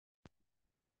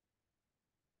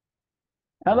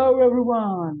Hello,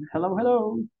 everyone. Hello,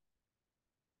 hello.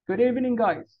 Good evening,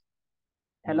 guys.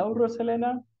 Hello,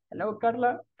 Roselena. Hello,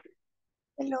 Carla.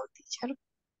 Hello, teacher.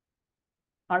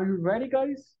 Are you ready,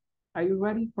 guys? Are you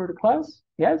ready for the class?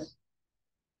 Yes?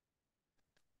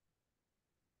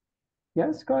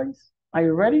 Yes, guys. Are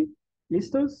you ready?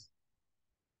 ¿Listos?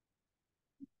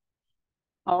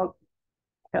 Oh,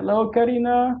 hello,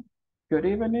 Karina. Good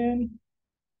evening.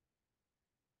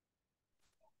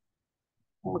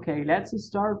 Okay, let's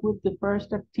start with the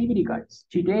first activity, guys.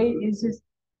 Today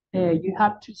you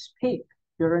have to speak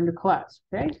during the class,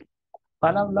 okay?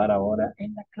 Van a hablar ahora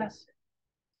en la clase.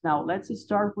 Now, let's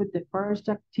start with the first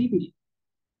activity.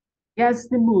 Guess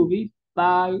the movie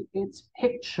by its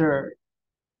picture.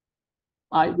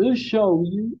 I will show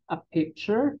you a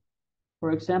picture.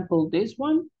 For example, this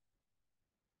one.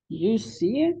 You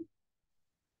see it,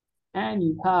 and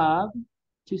you have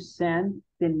to send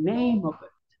the name of it.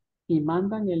 Y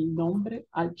mandan el nombre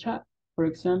al chat. For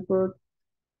example,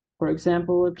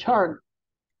 Charlie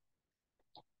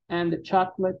and the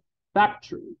Chocolate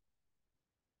Factory.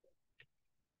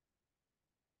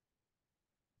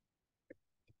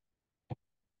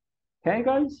 Okay,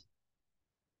 guys?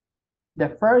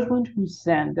 The first one who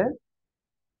sends it,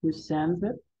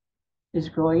 is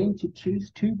going to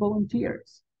choose two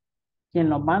volunteers. Quien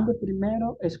lo mande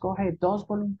primero escoge dos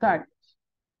voluntarios.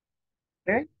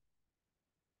 Okay?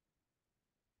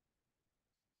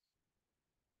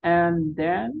 And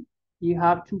then you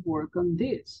have to work on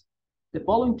this. The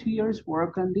volunteers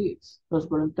work on this. Los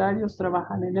voluntarios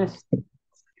trabajan en esto.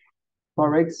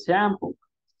 For example,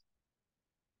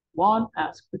 one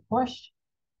asks the question.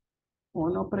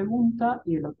 Uno pregunta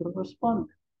y el otro responde.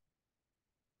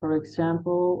 For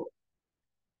example,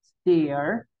 is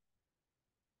there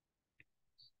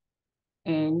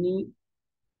any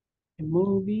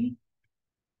movie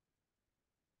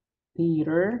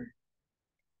theater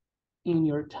in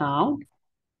your town?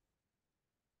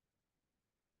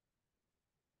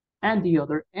 And the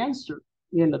other answer,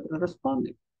 y el otro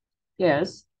responde.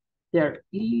 Yes, there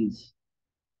is.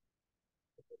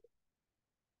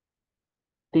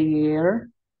 There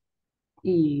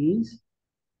is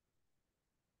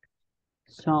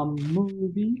some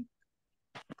movie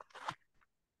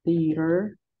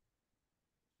theater.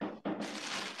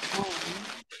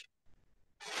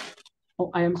 Oh,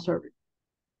 I am sorry.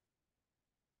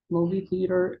 Movie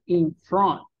theater in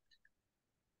front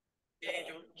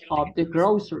of the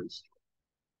grocery store.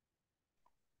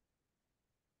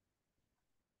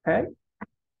 Okay.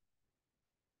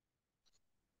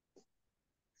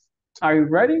 Are you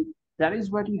ready? That is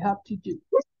what you have to do.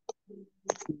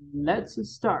 Let's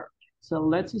start. So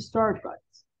let's start,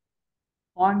 guys.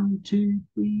 1, 2,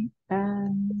 3,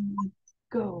 and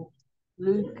go.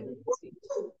 Look at it.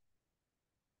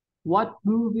 What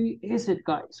movie is it,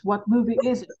 guys? What movie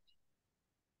is it?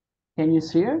 Can you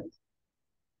see it?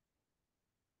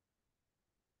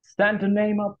 Send the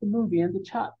name of the movie in the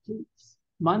chat, please.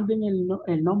 Manden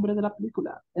el nombre de la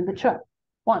película in the chat.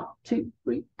 1, 2,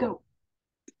 3, go.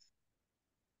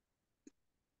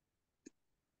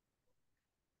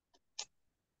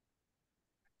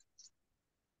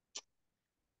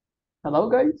 Hello,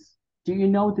 guys. Do you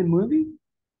know the movie?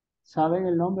 ¿Saben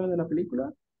el nombre de la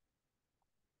película?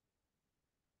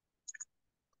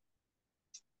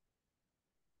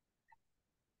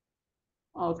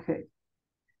 Okay.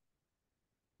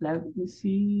 Let me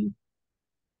see.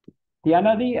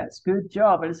 Diana Díaz, good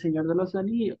job. El Señor de los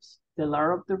Anillos, The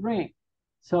Lord of the Ring.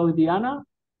 So, Diana,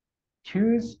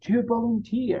 choose two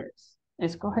volunteers.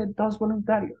 Escoge dos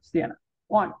voluntarios, Diana.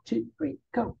 1, 2, 3,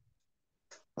 go.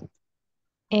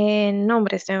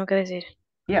 Nombres tengo que decir.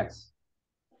 Yes.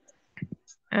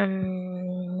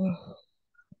 Mm,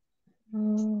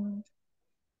 mm,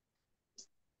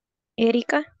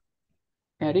 Erika,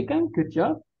 Erika, good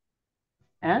job.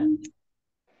 And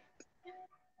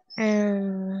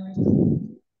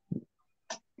mm,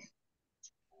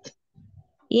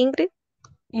 Ingrid.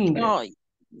 Ingrid. Ay,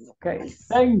 Okay,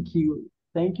 thank you.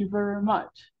 Thank you very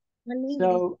much. Ingrid.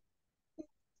 So,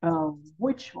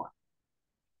 which one?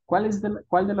 ¿Cuál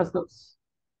de las dos?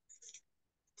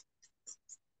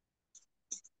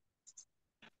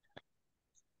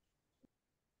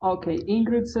 Okay,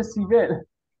 Ingrid Cecibel.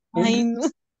 Ay, Ingrid. no.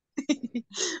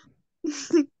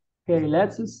 Okay,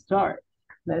 let's start.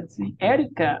 Let's see.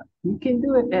 Erika, you can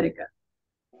do it, Erika.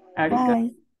 Erika.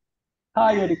 Hi.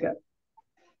 Hi, Erika.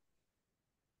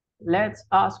 Let's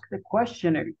ask the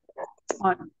question, Erika.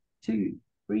 1, 2,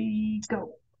 3,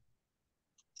 go.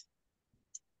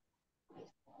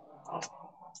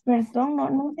 Perdón,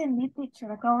 no entendí,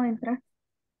 teacher. Acabo de entrar.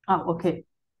 Okay.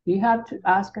 You have to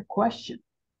ask a question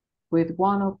with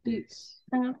one of these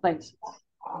places.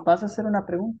 Vas a hacer una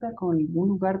pregunta con algún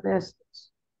lugar de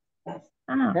estos.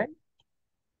 Ah, ¿Ok?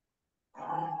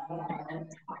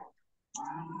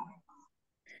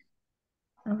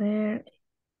 a ver.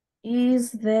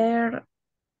 Is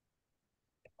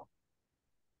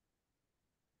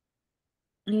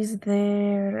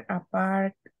there a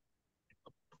park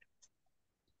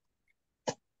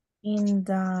in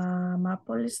the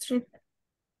Maple Street?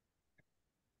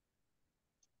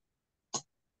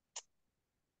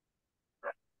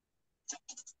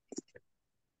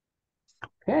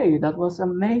 Okay, that was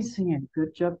amazing.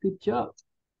 Good job, good job.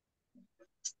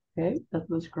 Okay, that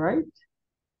was great.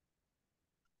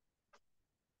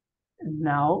 And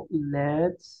now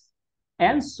let's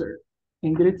answer.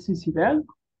 Ingrid Sisibel.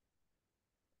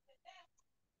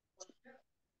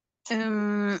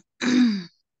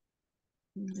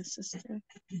 This is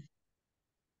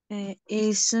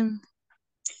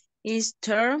is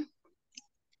there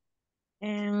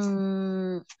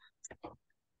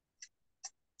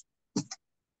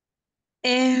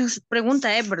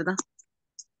pregunta es, ¿verdad?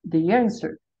 The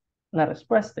answer. La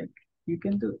respuesta. You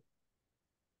can do it.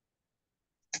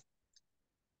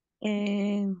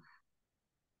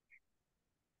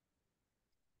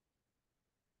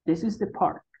 This is the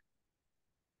park.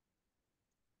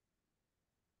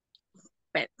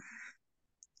 Pero,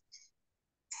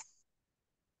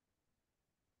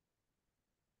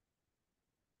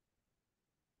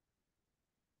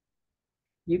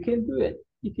 You can do it.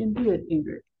 You can do it,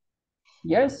 Ingrid.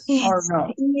 Yes or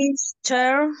no? is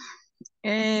there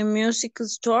a music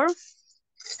store?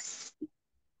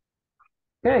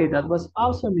 Okay, that was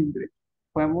awesome, Ingrid.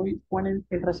 Fue muy buen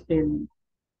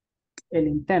el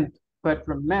intento. But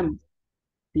remember,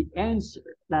 the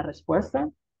answer, la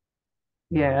respuesta,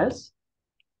 yes,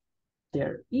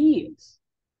 there is.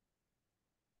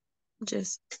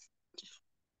 Yes.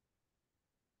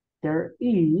 There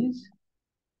is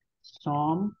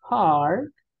some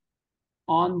park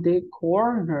on the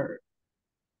corner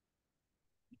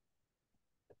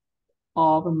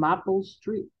of Maple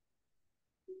Street.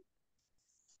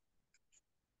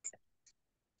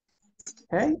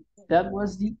 Okay, that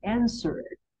was the answer.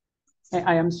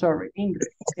 I am sorry,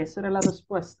 Ingrid. Esa era la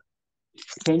respuesta.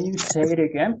 Can you say it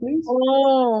again, please?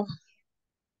 Oh,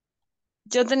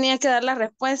 yo tenía que dar la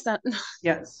respuesta.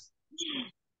 Yes.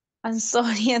 I'm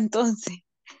sorry, entonces.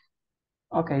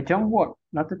 Okay, don't worry,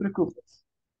 no te preocupes.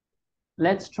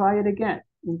 Let's try it again.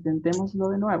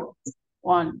 Intentémoslo de nuevo.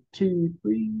 1, 2,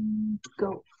 3,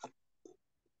 go.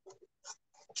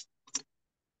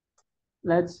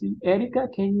 Let's see. Erika,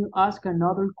 can you ask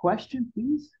another question,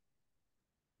 please?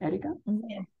 Erika?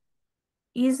 Yes.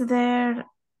 Is there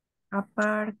a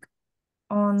park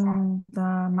on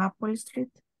the Maple Street?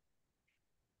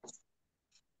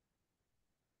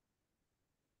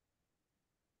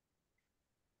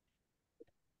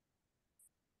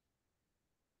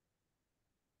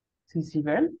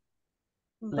 Sisibel?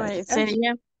 Vale, Let's answer.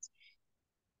 sería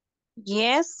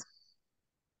yes.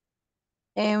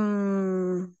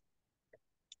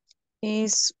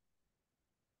 Is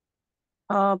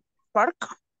a park.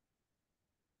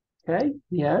 Okay,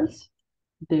 yes.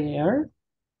 There.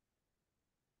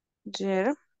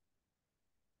 There.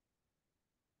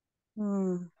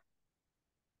 Me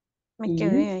Is.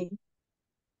 quedé ahí.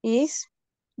 Is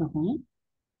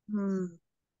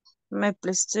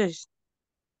Maple Street.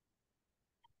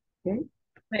 Okay.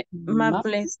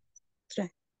 Maple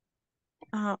Street.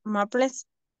 Maple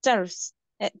Stairs.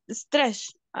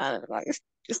 Stretch.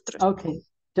 Stretch. Okay,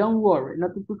 don't worry, no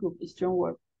te preocupes, don't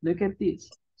worry. Look at this.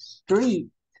 Street.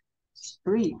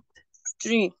 Street.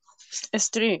 Street.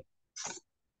 Street.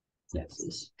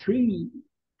 Yes, street.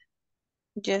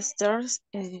 Yes, stairs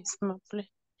is Maple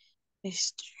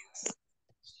Street.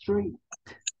 Street.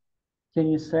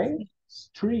 Can you say it?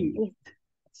 Street.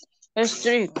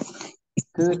 Street.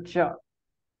 Good job.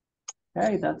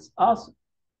 Okay, that's awesome.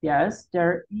 Yes,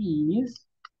 there is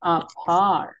a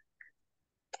park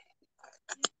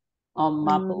on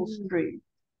Maple Street.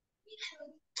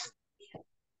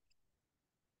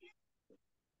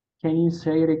 Can you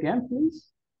say it again,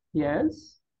 please?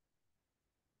 Yes.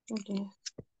 Okay.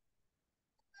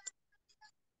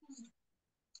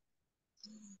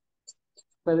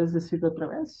 ¿Puedes decirlo otra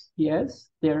vez?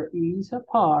 Yes, there is a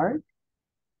park.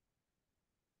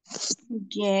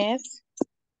 Yes.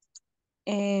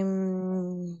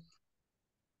 There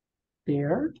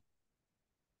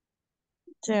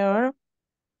There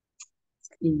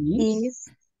is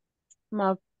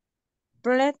Maple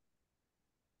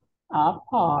a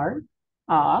park.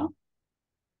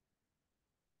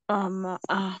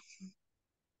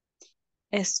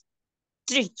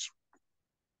 Street.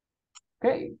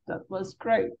 Okay, that was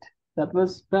great. That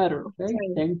was better, okay?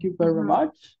 Okay. Thank you very Mhm.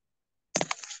 much.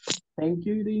 Thank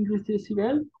you, the English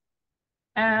Decibel.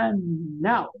 And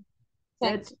now,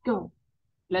 let's go.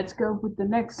 Let's go with the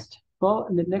next, well,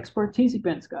 the next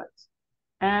participants, guys.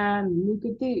 And look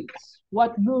at this.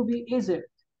 What movie is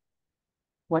it?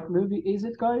 What movie is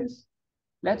it, guys?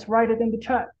 Let's write it in the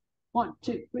chat. 1,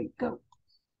 2, 3, go.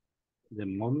 The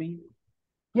Mummy.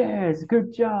 Yes,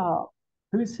 good job.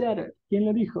 Who said it? ¿Quién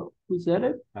lo dijo? Who said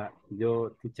it? Yo,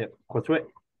 teacher Josué.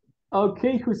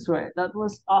 Okay, Josué, that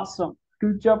was awesome.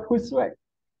 Good job, Josué.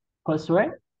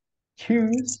 Josué,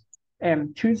 choose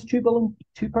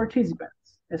two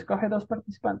participants. Escoge dos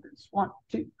participantes. 1,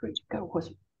 2, 3, go,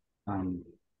 Josué. Um,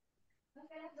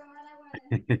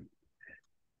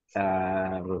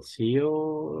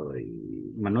 Rocío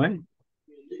y Manuel.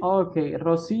 Okay,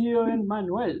 Rocío and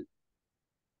Manuel.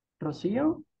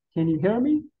 Rocío, can you hear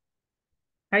me?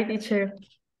 Hi, teacher.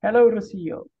 Hello,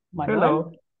 Rocío. Manuel?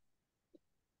 Hello.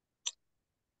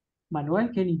 Manuel,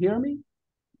 can you hear me?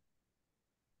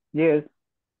 Yes.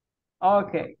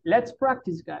 Okay, let's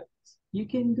practice, guys. You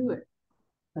can do it.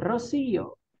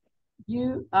 Rocío,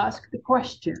 you ask the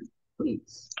question,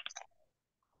 please.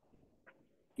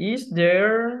 Is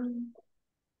there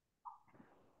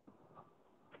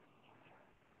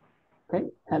Okay,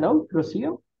 hello,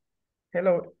 Rocío.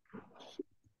 hello?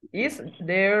 Is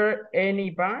there any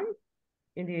bank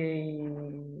in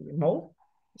the mall?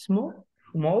 Small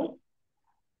mall?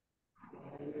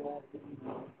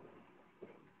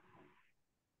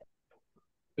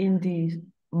 In the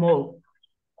mall.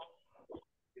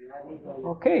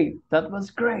 Okay, that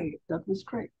was great. That was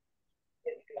great.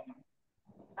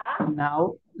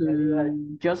 Now,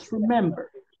 just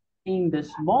remember, in the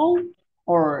small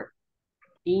or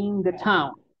in the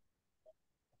town,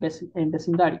 en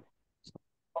vecindario.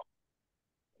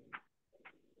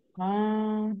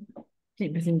 Sí,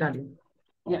 vecindario.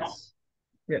 Yes.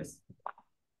 Yes.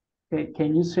 Okay,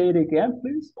 can you say it again,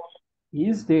 please?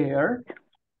 Is there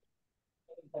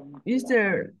Is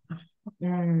there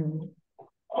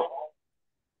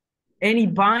any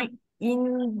bank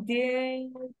in the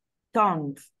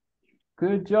town?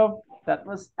 Good job. That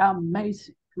was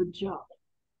amazing. Good job.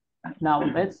 Now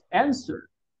let's answer.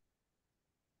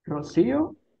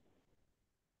 Rocío.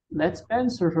 Let's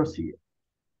answer, Rocío.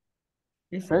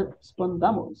 Is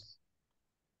Respondamos.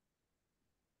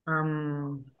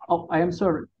 Oh, I am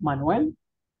sorry. Manuel,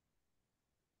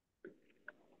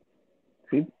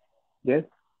 Sí. Yes.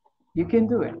 you can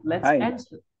do it. Let's Hi.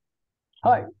 answer.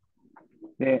 Hi.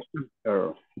 Yes.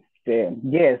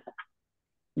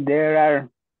 There are.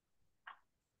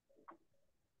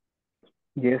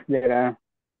 Yes, there are.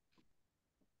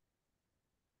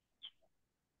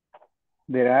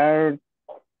 There are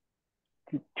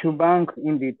two banks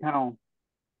in the town.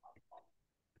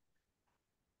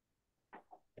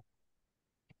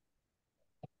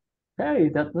 Hey,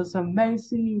 that was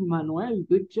amazing, Manuel.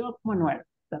 Good job, Manuel.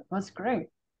 That was great.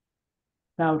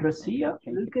 Now, Rocio,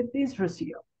 look at this,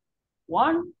 Rocio.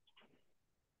 1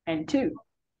 and 2.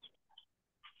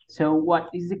 So what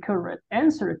is the correct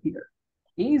answer here?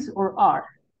 Is or are?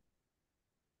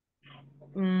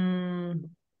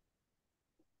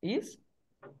 Is?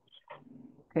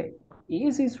 Okay,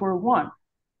 is for 1.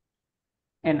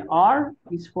 And are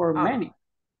is for many.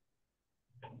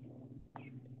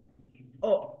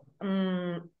 Oh,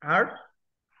 are?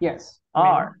 Yes, Many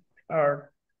are.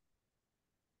 Are.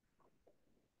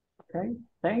 Okay,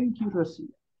 thank you, Rocio.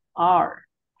 Are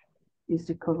is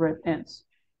the correct answer.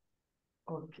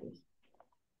 Okay.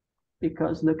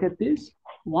 Because look at this,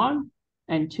 1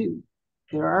 and 2.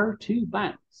 There are 2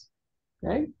 banks,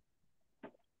 okay?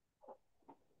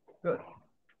 Good.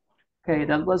 Okay,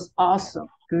 that was awesome.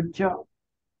 Good job.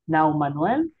 Now,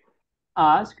 Manuel,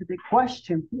 ask the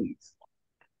question, please.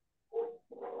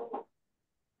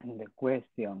 The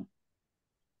question.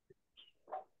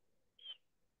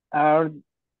 Are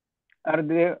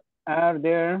there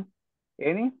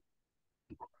any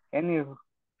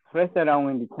restaurant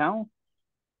in the town?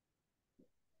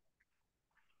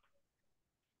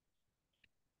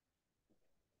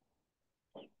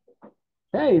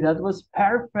 Hey, that was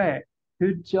perfect.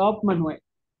 Good job, Manuel.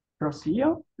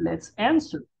 Rocio, let's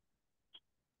answer.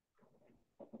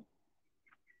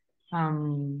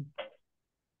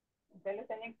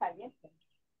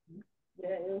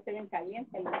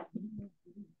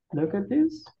 Look at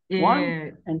this.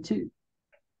 1 and 2.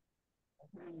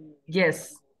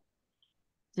 Yes.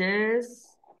 Yes.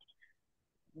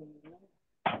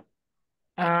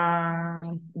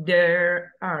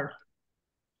 There are.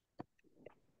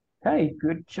 Hey,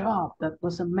 good job. That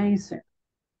was amazing.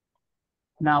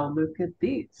 Now look at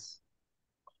this.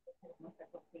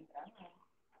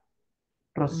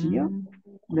 Rocio, Mm,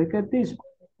 look at this.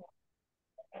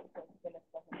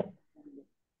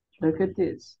 Look at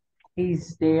this.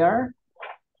 Is there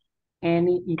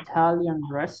any Italian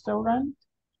restaurant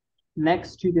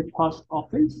next to the post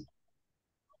office?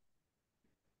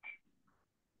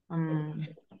 um,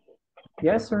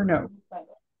 Yes or no?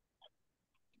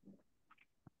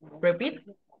 repeat?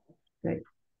 Okay.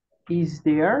 Is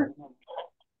there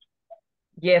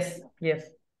Yes, yes,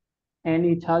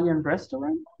 any Italian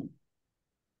restaurant?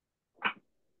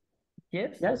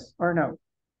 yes, Yes or no?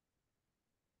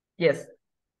 yes.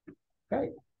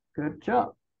 Okay, good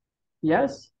job.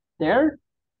 Yes, there?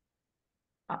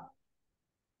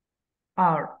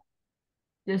 Are.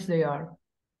 Yes, they are.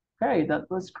 Okay, that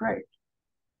was great.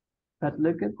 But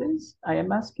look at this. I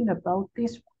am asking about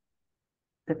this one.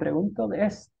 Te pregunto de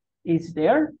este. Is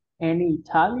there any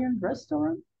Italian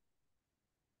restaurant?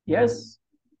 Yes,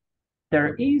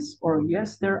 there is, or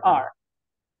yes, there are.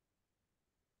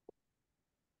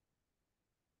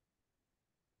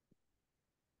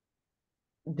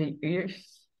 The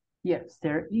is. Yes,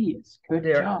 there is. Good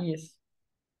There job. is.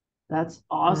 That's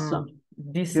awesome.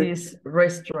 This Good. is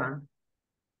restaurant.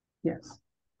 Yes,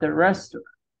 the restaurant.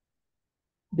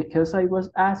 Because I was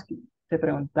asking, te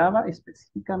preguntaba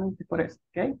específicamente por esto,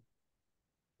 okay?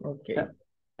 Okay.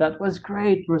 That was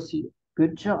great, Rosie.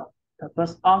 Good job. That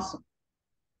was awesome.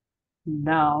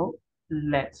 Now,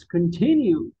 let's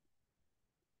continue.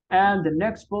 And the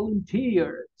next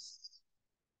volunteers.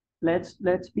 Let's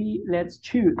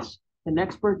choose the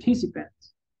next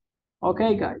participants.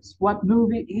 Okay, guys, what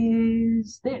movie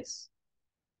is this?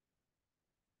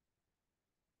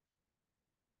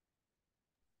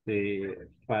 The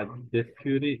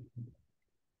Fury.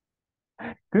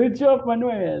 Good job,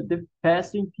 Manuel. The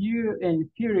Fast and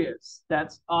Furious.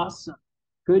 That's awesome.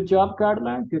 Good job,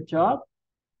 Carla. Good job.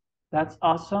 That's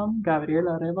awesome.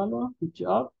 Gabriela Arevalo. Good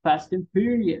job. Fast and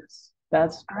Furious.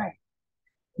 That's great.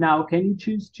 Now, can you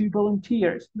choose two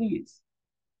volunteers, please?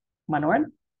 Manuel?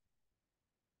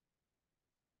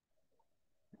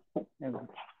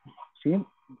 Sí.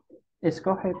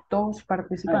 Escoge dos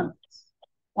participantes.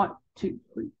 1, 2,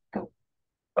 3, go.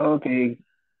 Okay.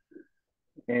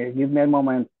 Give me a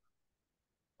moment.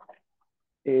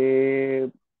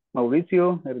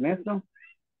 Mauricio, Ernesto.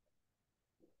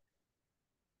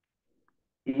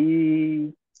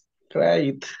 Y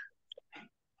Right.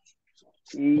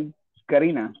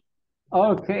 Karina.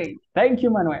 Okay, thank you,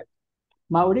 Manuel.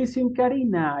 Mauricio and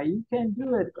Karina, you can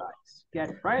do it, guys.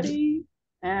 Get ready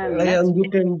and let's... Ryan, you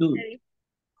can do it.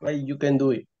 Right, you can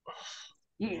do it.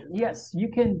 Yes, you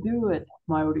can do it,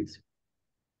 Mauricio.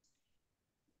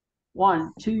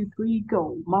 1, 2, 3,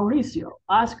 go. Mauricio,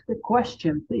 ask the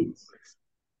question, please.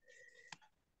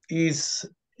 Is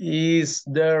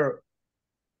there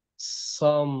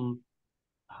some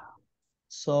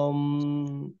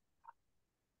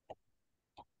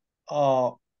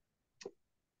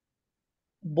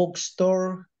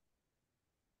bookstore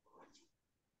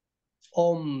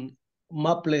on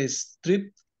Maple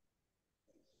Street?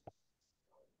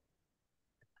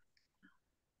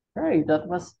 Hey, that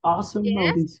was awesome,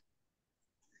 Yes. Mauricio.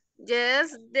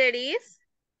 Yes, there is.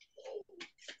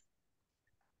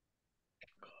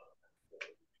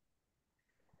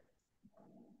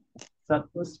 That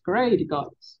was great,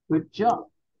 guys. Good job.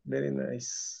 Very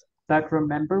nice. But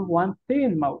remember one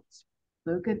thing, Mauricio.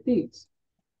 Look at this.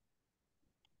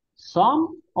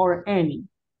 Some or any?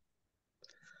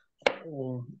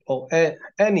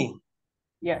 Any.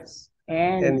 Yes,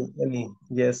 any. Any,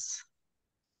 yes.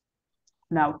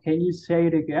 Now, can you say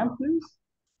it again, please?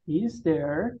 Is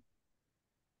there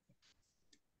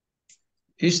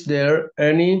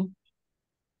any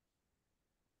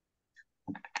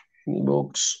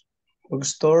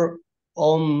bookstore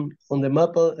on the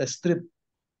Maple Street?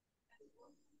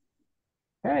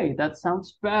 Hey, that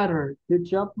sounds better. Good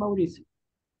job, Mauricio.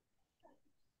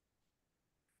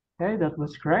 Okay, that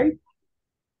was great.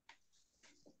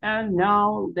 And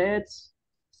now let's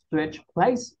switch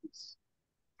places.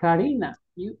 Karina,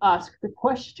 you ask the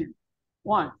question.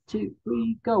 1, 2,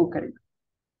 3, go, Karina.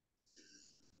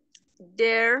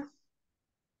 There.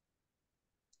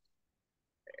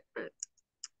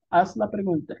 Haz la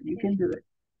pregunta. You can do it.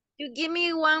 You give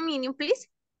me 1 minute, please.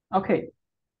 Okay.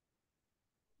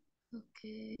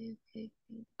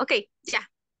 Okay, yeah.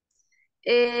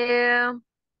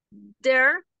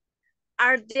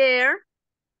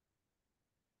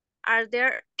 Are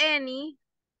there any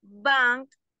bank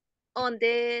on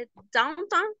the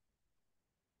downtown?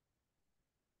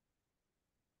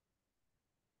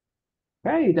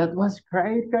 Hey, that was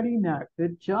great, Karina.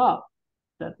 Good job.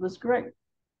 That was great.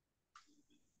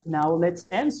 Now let's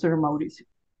answer, Mauricio.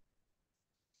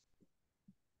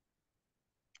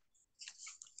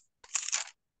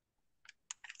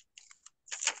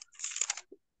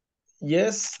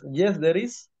 Yes, there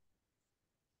is.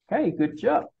 Okay, good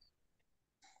job.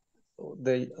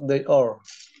 They are.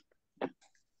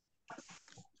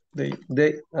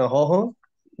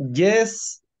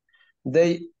 Yes,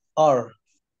 they are.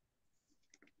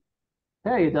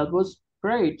 Hey, that was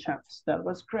great, champs. That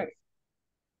was great.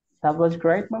 That was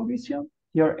great, Mauricio.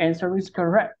 Your answer is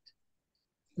correct.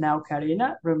 Now,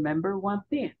 Karina, remember one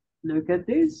thing. Look at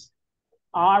this.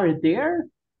 Are there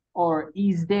or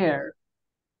is there?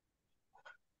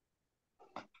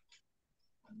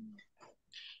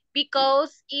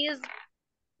 Because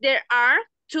there are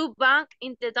two banks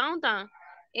in the downtown.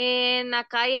 En la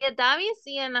calle Davis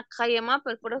y en la calle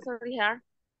Maple, por eso dije.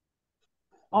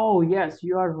 Oh, yes,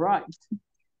 you are right.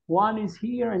 One is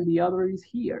here and the other is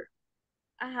here.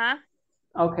 Ajá.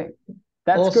 Okay,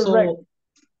 that's correct.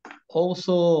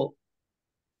 Also,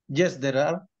 yes, there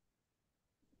are.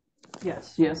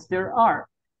 Yes, there are.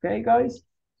 Okay, guys?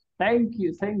 Thank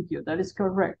you. That is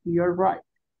correct. You're right.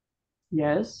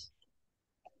 Yes,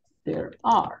 there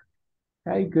are.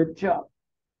 Okay, good job.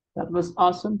 That was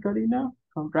awesome, Karina.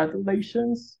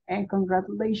 Congratulations, and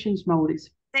congratulations, Mauricio.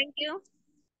 Thank you.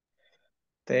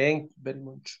 Thank you very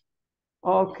much.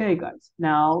 Okay, guys.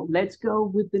 Now let's go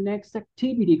with the next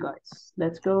activity, guys.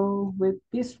 Let's go with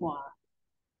this one.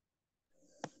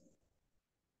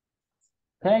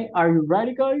 Okay, are you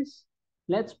ready, guys?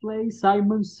 Let's play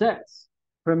Simon Says.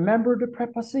 Remember the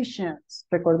prepositions.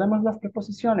 Recordemos las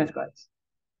preposiciones, guys.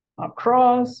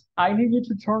 Across, I need you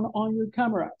to turn on your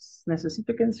cameras.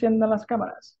 Necesito que enciendan las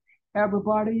cámaras.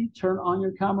 Everybody, turn on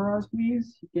your cameras,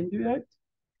 please. You can do that.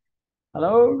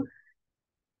 Hello?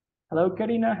 Hello,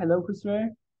 Karina. Hello,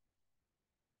 Josue.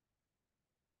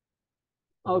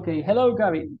 Okay, hello,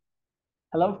 Gavin.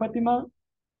 Hello, Fatima.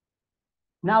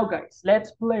 Now, guys,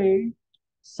 let's play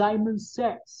Simon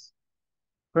Says.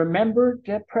 Remember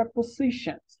the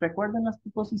prepositions. Recuerden las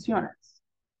preposiciones.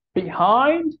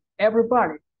 Behind,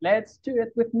 everybody. Let's do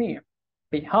it with me.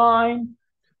 Behind,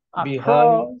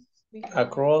 across,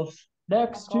 across,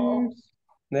 next to,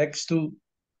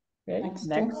 okay,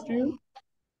 next to,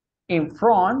 in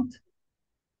front,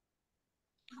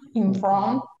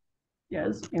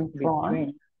 yes, in front,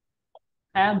 Between.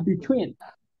 and between,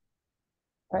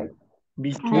 okay,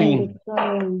 between,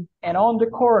 and on the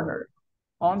corner,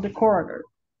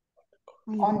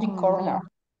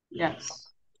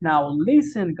 yes. Now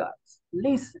listen, guys,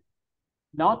 listen,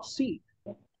 not see.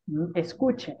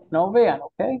 Escuchen, no vean,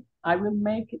 okay? I will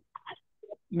make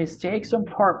mistakes on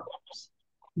purpose.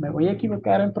 Me voy a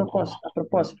equivocar a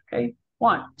propósito, okay?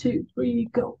 1, 2, 3,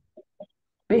 go.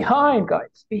 Behind,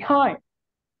 guys, behind,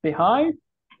 In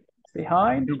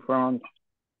front.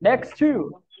 next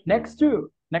to,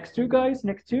 guys,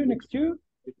 next to.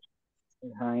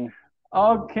 Behind.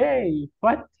 Okay,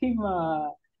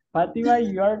 Fatima,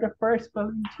 you are the first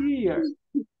volunteer.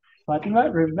 Fatima,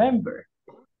 remember,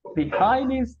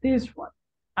 behind is this one,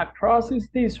 across is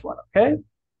this one, okay?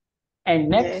 And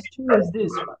next to is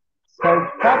this one. So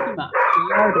Fatima,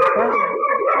 you are the first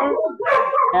volunteer,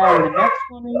 and the next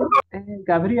one is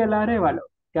Gabriela Arevalo.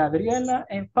 Gabriela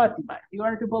and Fatima, you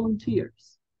are the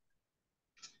volunteers.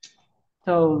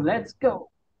 So let's go.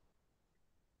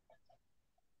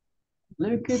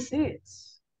 Look at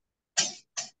this.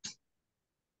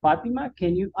 Fatima,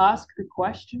 can you ask the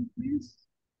question, please?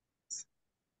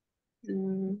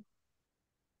 You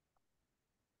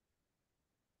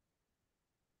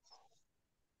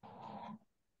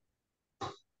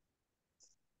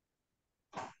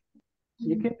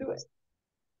can do it.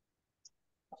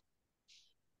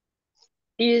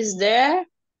 Is there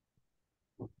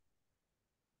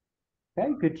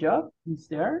Okay, good job. He's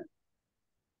there.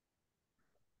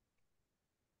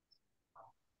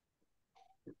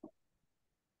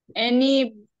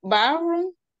 any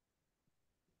bathroom?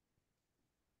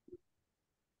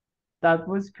 That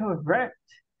was correct.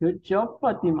 Good job,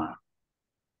 Fatima.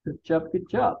 Good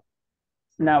job.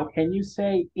 Now, can you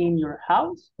say in your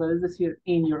house? Puedes decir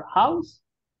in your house?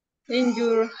 In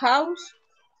your house?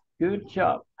 Good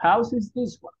job. House is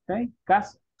this one, okay?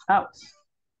 Casa, house.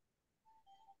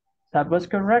 That was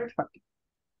correct, Fatima.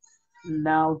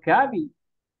 Now, Gabi,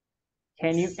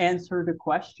 can you answer the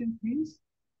question, please?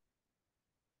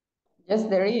 Yes,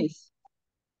 there is.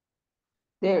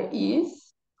 There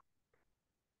is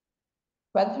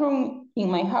bathroom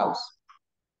in my house.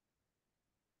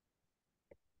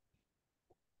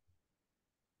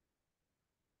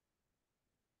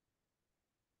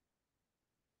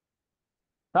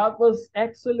 That was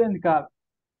excellent, Gabi.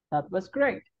 That was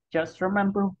great. Just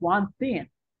remember one thing.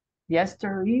 Yes,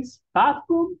 there is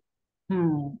bathroom.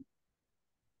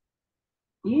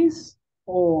 Is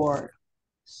or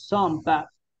some bathroom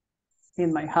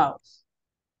in my house.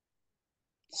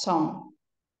 Some.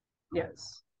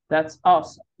 Yes, that's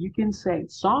awesome. You can say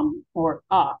some or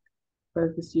a.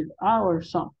 Puedes decir a or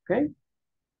some, okay?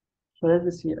 Puedes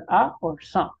decir a or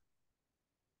some.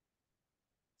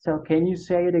 So can you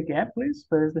say it again, please?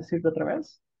 ¿Puedes decirlo otra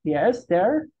vez? Yes,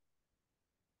 there.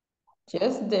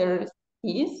 Yes, there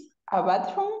is a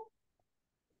bathroom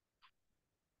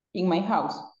in my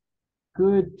house.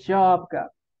 Good job, Gabby.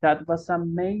 That was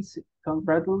amazing.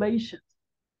 Congratulations.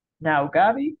 Now,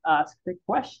 Gabby, ask the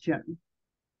question.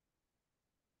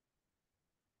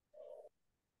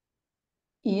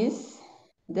 Is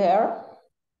there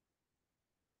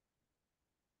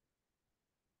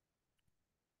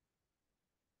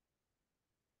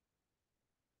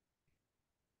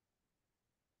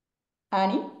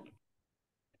any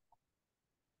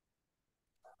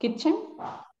kitchen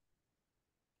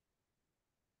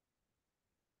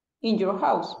in your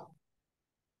house?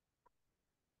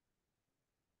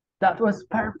 That was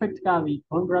perfect, Gabby.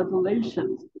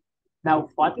 Congratulations. Now,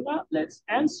 Fatima, let's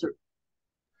answer.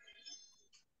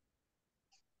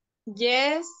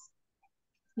 Yes.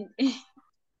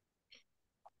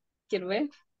 Quiero ver.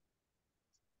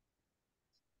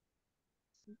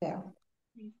 There.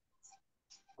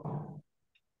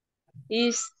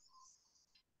 Is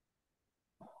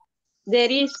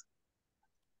there is.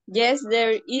 Yes,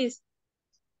 there is.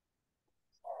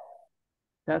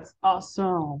 That's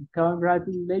awesome.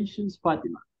 Congratulations,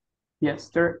 Fatima. Yes,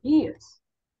 there is.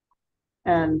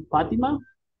 And Fatima,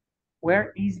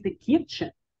 where is the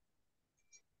kitchen?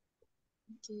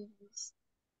 Yes,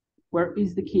 Where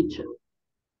is the kitchen?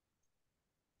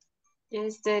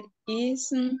 yes there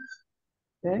is.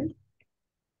 Okay.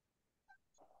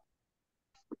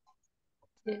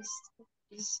 Yes,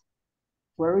 is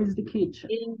Where is the kitchen?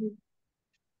 in.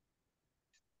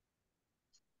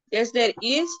 Yes, there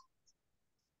is.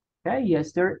 Okay,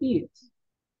 yes, there is.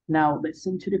 Now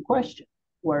listen to the question.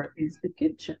 Where is the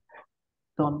kitchen?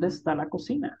 ¿Dónde está la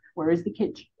cocina? Where is the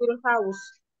kitchen? Your house.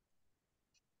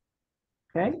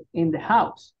 Okay, in the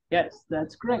house. Yes,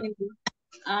 that's great.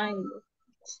 And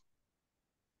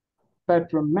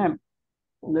But remember,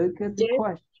 look at the yes,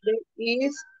 question. there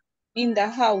is in the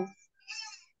house.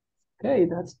 Okay,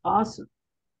 that's awesome.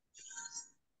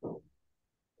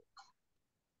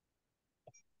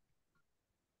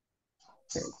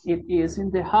 Okay, it is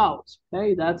in the house.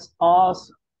 Okay, that's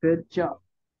awesome. Good job.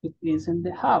 It is in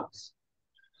the house.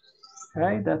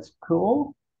 Okay, that's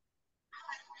cool.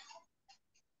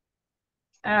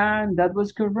 And that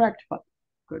was correct, Fatima.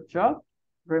 Good job.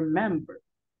 Remember,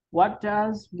 what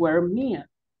does where mean?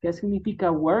 ¿Qué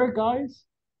significa where, guys?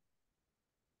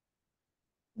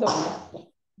 ¿Dónde?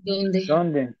 ¿Dónde?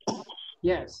 ¿Dónde?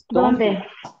 Yes, ¿Dónde?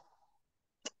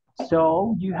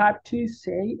 So you have to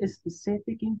say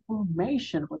specific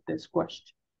information with this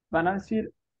question. Van a decir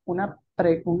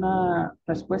una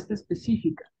respuesta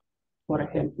específica. Por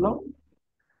ejemplo,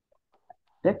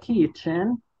 the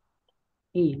kitchen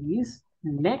is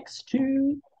next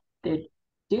to the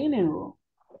dining room.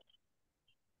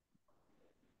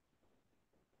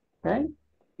 Okay,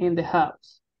 in the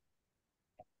house.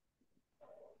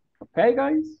 Okay,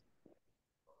 guys?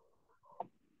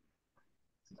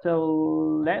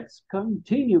 So let's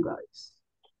continue, guys.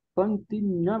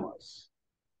 Continuamos.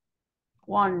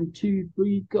 1, 2,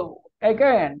 3, go.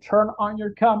 Again, turn on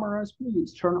your cameras,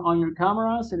 please. Turn on your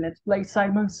cameras and let's play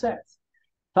Simon Says.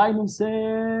 Simon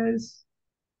Says,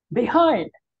 behind.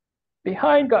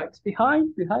 Behind, guys.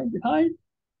 Behind, behind, behind.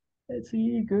 Let's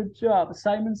see, good job.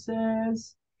 Simon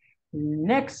Says,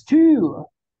 next to.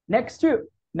 Next to.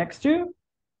 Next to.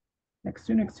 Next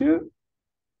to, next to.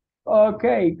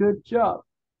 Okay, good job.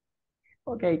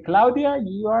 Okay, Claudia,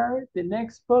 you are the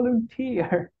next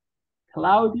volunteer.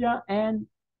 Claudia and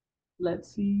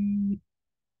let's see,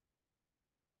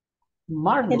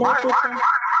 Marlene.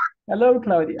 Hello,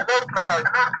 Claudia.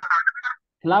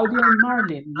 Claudia and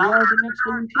Marlene, you are the next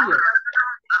volunteer.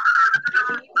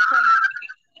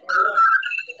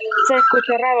 Se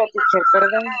escucha raro, teacher,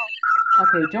 perdón.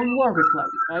 Okay, don't worry,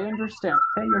 Claudia. I understand.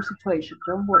 Okay, your situation.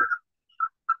 Don't worry.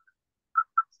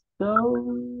 So,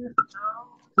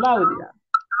 Claudia,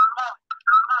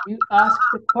 you ask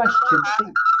the question,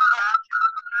 please.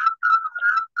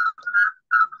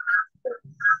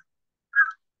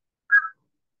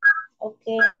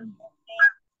 Okay.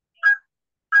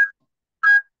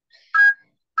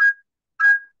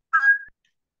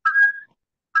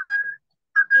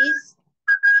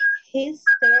 Is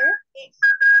there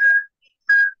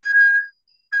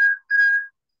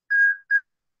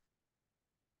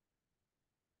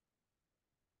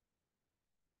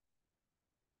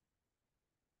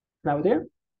Claudia?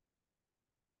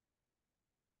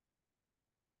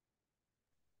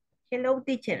 Hello,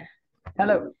 teacher.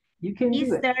 Hello, you can Is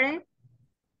do it. there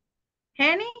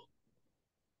any?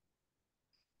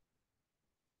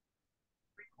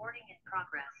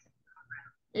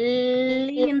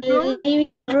 Living room?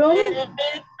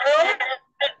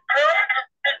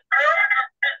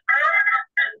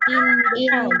 In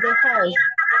the house.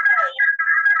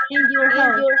 In your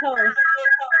house.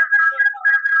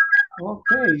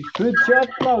 Okay, good job,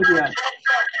 Claudia.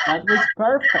 That was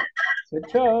perfect. Good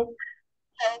job.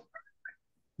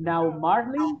 Now,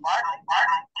 Marlene,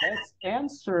 let's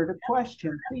answer the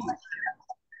question, please.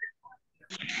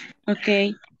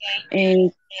 Okay.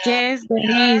 Yes, there is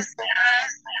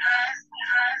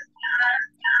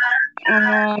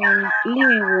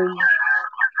living room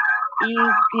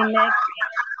is the next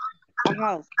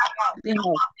house. The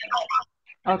house.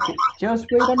 Okay, just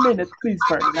wait a minute, please,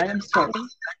 Marlene. I am sorry.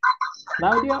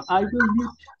 Claudia, I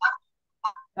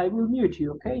will mute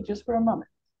you, okay? Just for a moment.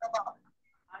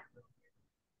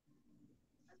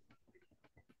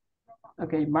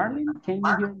 Okay, Marlene, can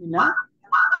you hear me now?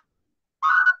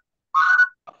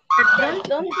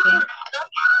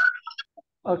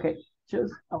 Okay,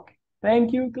 okay.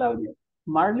 Thank you, Claudia.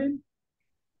 Marlene,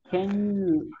 can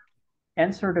you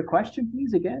answer the question,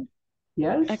 please, again?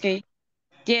 Yes? Okay.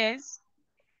 Yes,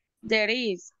 there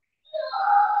is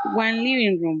one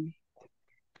living room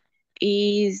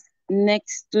is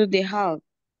next to the house.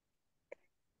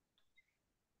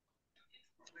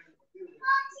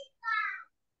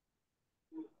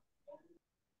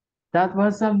 That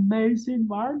was amazing,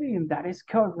 Marlene. That is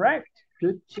correct.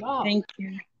 Good job. Thank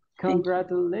you.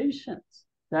 Congratulations.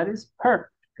 That is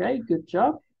perfect. Okay, good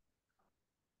job.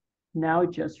 Now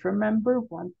just remember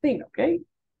one thing, okay?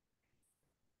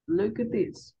 Look at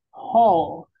this.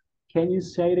 Hall. Can you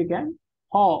say it again?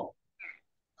 Hall.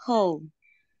 Hall.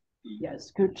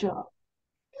 Yes, good job.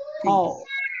 Thanks. Hall.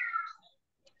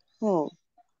 Hall.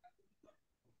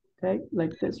 Okay,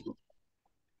 like this one.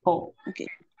 Hall. Okay.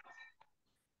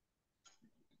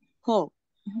 Hall.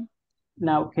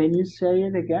 Now, can you say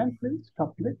it again, please?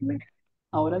 Completely.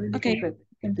 Ahora dile Okay. completo.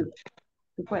 You can do it.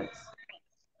 Tú puedes.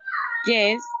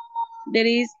 Yes, there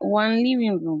is one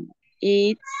living room.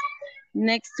 It's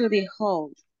next to the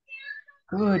hall.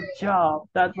 Good job.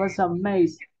 That was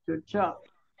amazing. Good job.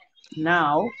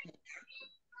 Now,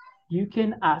 you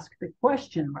can ask the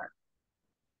question mark.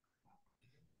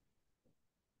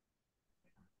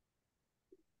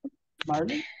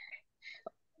 Marlene?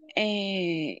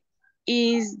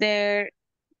 Is there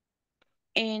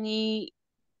any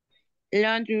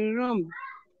laundry room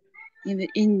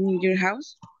in your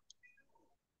house?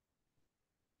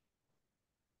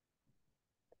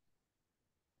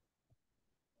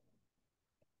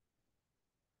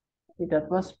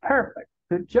 That was perfect.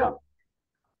 Good job.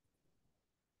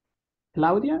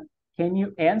 Claudia, can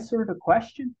you answer the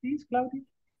question, please, Claudia?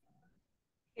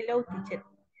 Hello, teacher.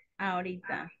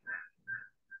 Ahorita.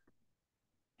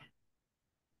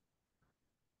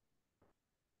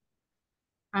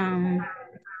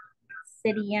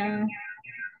 Sería.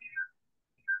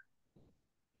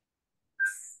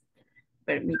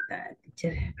 Permita,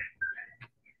 teacher.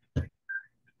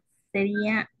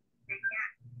 Sería.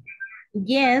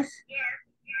 Yes.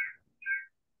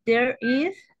 There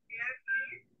is.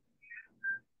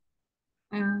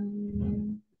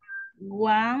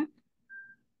 One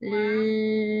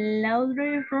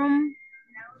laundry room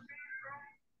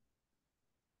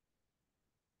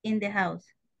in the house.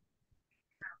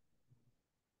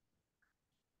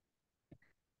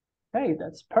 Hey,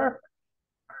 that's perfect.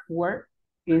 Where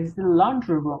is the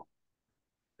laundry room?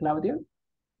 Claudia?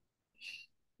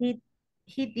 It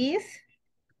is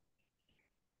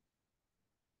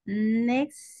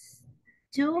next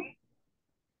to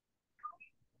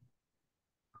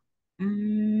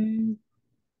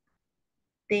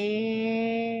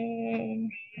the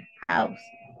house.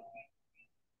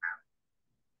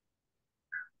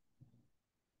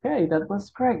 Okay, that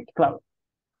was great, Claudia.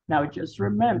 Now just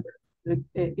remember,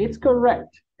 it's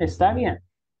correct. Está bien.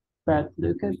 But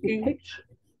look at the picture.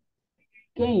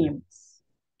 Games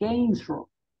room.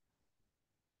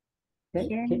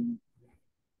 Okay.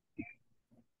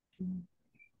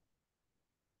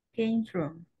 Games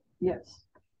room. Yes.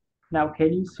 Now,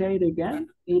 can you say it again?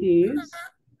 It is.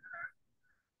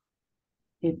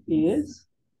 It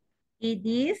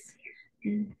is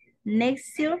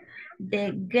next to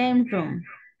the game room.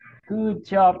 Good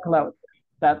job, Claudia.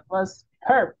 That was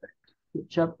perfect. Good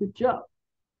job, good job.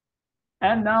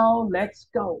 And now let's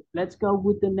go. Let's go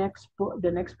with the next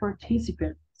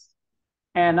participants.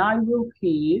 And I will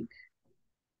pick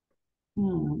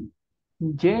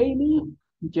Jamie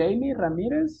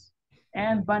Ramirez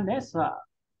and Vanessa.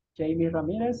 Jamie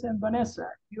Ramirez and Vanessa,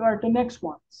 you are the next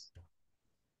ones.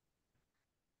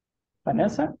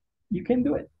 Vanessa, you can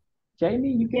do it.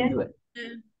 Jamie, you can do it.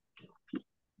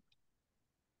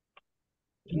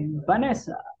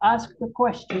 Vanessa, ask the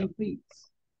question, please.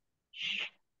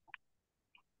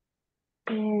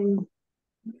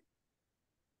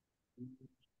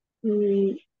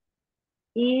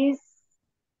 Is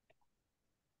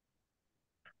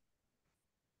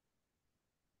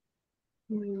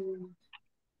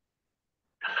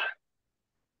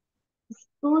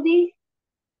study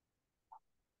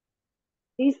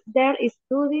is there a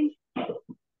study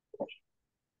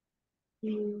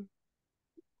in,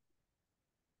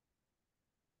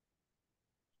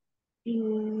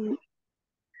 in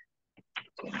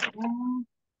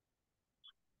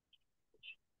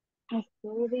a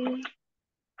study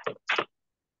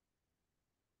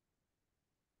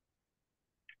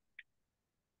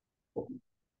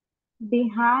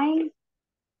behind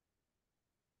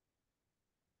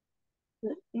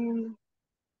in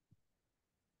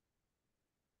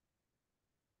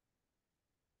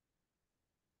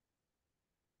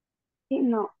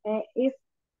no is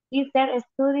there a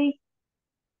study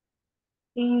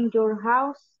in your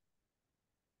house?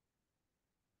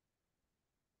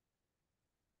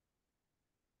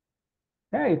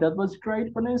 Hey, that was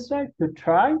great, Vanessa. Good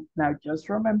try. Now just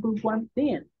remember one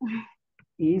thing.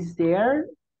 Is there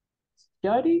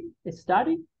a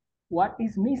study? What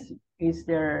is missing? Is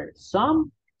there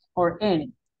some or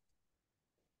any?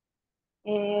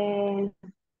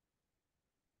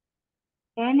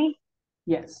 Any?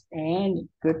 Yes, any.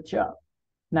 Good job.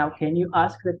 Now, can you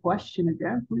ask the question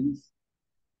again, please?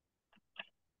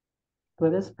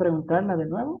 ¿Puedes preguntarla de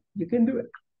nuevo? You can do it.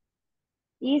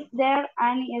 Is there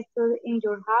any study in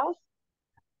your house?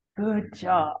 Good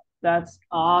job. That's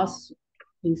awesome.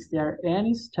 Is there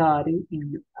any study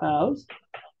in your house?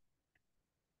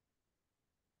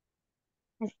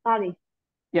 Study.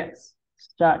 Yes,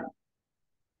 study.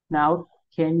 Now,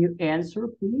 can you answer,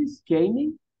 please,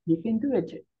 Jamie? You can do it,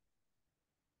 Jamie.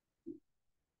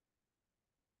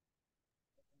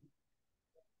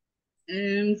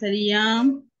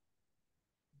 Sería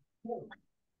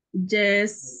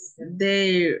yes,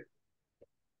 there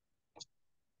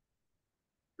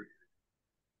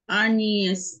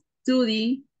any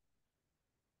study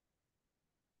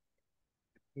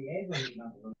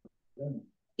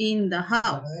in the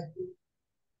house.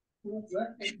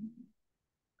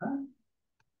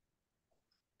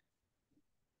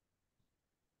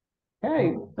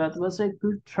 Hey, that was a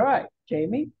good try,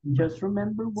 Jamie. Just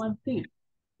remember one thing.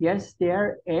 Yes,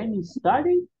 there any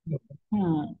study?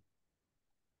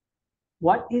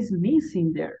 What is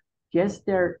missing there? Yes,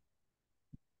 there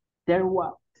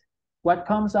what? What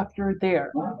comes after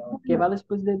there? ¿Qué va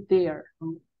después de there?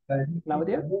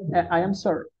 Claudia? I am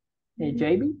sorry.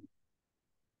 JB?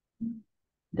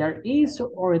 There is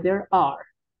or there are?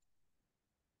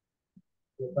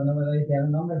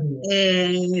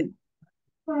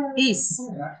 Is.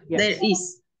 Yes. There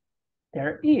is.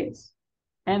 There is.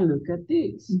 And look at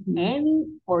this. Any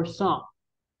or some?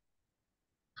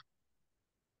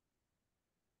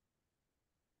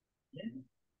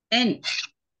 Any.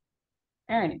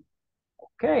 Any.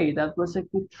 Okay, that was a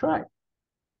good try.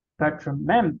 But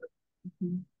remember,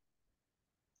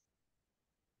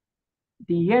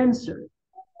 the answer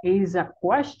is a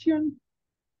question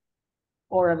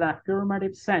or an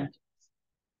affirmative sentence.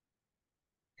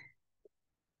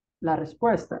 La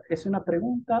respuesta es una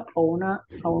pregunta o una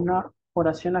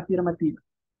oración afirmativa.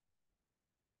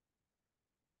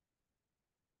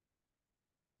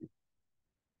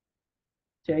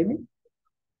 Jamie?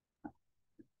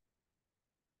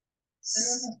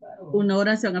 Una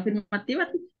oración afirmativa.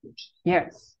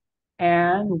 Yes.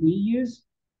 And we use,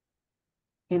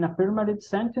 in affirmative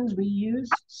sentence, we use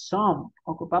some.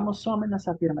 Ocupamos some en las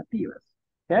afirmativas.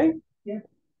 Okay? Yeah.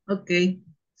 Okay.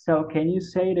 So can you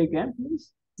say it again,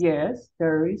 please? Yes,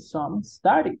 there is some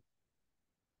study.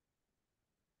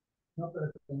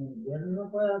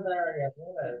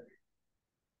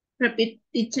 Repeat,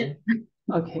 teacher.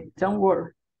 Okay, don't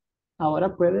worry. Ahora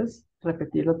puedes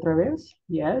repetir otra vez.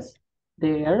 Yes,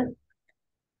 there.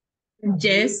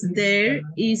 Yes, there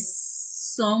is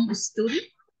some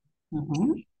study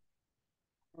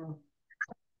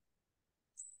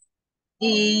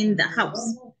in the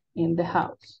house. In the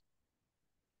house.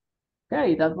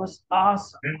 Okay, that was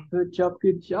awesome. Good job,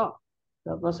 good job.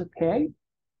 That was okay.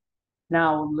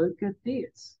 Now look at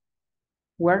this.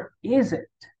 Where is it,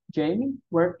 Jamie?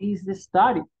 Where is the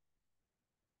study?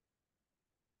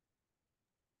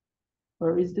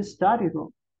 Where is the study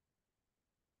room?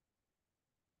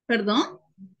 Perdón?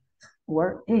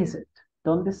 Where is it?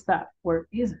 ¿Dónde está? Where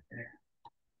is it?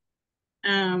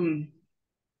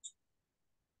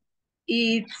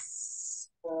 It's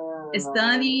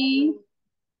Study.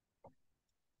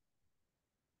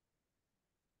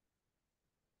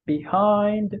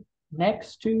 Behind,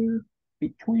 next to,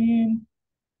 between.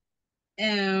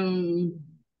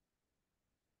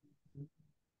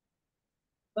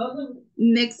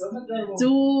 Next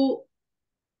to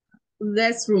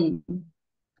restroom.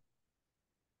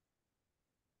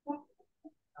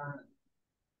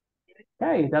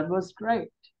 Okay, that was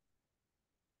great.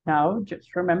 Now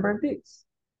just remember this.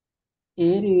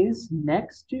 It is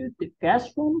next to the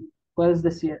guest room. Puedes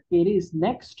decir, it is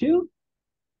next to.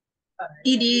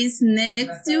 It is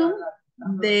next to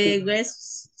the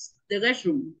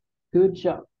restroom. Good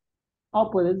job. O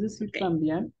puedes decir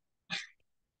también,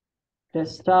 the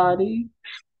study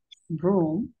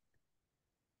room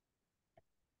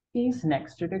is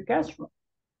next to the guest room.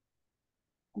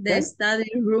 The Okay?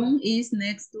 study room is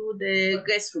next to the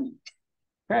guest room.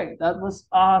 Great, that was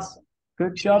awesome.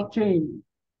 Good job, Jamie.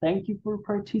 Thank you for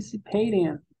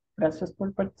participating. Gracias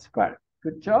por participar.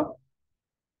 Good job.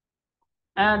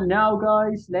 And now,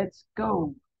 guys, let's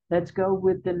go. Let's go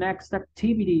with the next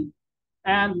activity.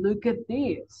 And look at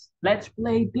this. Let's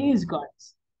play this,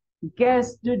 guys.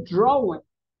 Guess the drawing.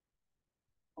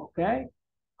 Okay?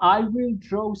 I will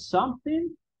draw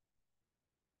something.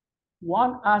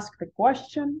 One ask the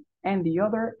question and the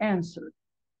other answer.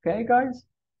 Okay, guys?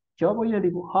 Yo voy a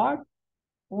dibujar.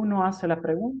 Uno hace la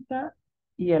pregunta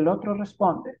y el otro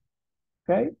responde.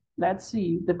 Okay? Let's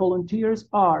see. The volunteers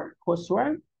are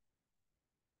Josué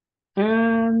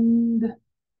and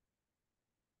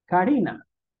Karina.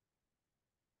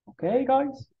 Okay,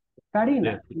 guys?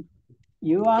 Karina,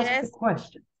 you ask the Yes.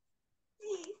 question.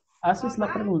 Haces la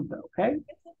pregunta, okay?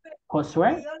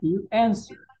 Josué, you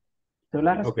answer. Tú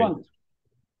la respondes.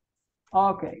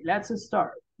 Okay, let's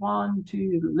start. 1,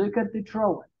 2, look at the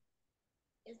drawing.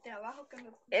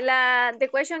 The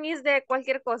question is de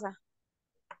cualquier cosa.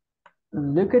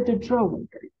 Look at the drawing,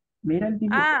 Karina. Mira el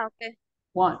dibujo. Ah, okay.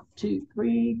 1, 2,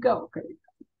 3, go, Karina.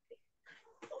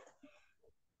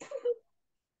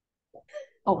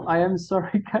 Oh, I am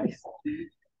sorry, guys.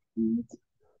 It's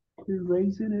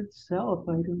erasing itself.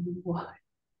 I don't know why.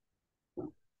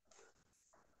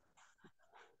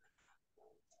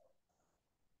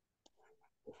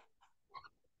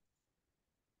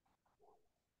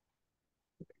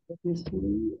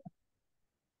 Obviously.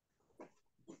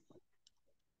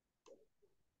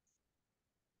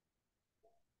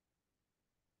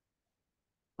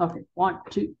 Okay, 1,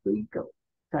 2, 3, go.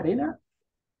 Karina,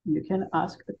 you can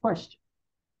ask the question.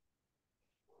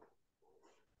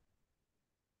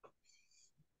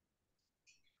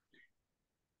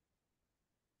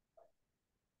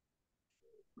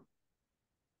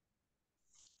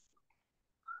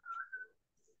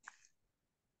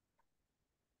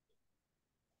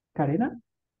 Karina?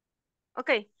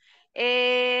 Okay.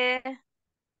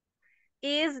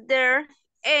 Is there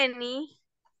any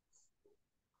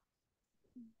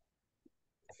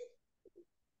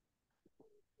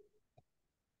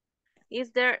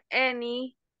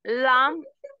lamp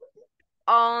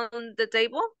on the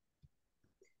table?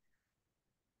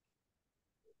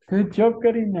 Good job,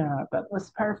 Karina. That was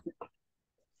perfect.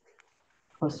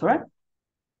 Josué?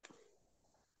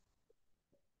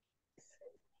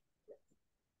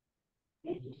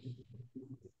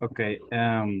 Okay,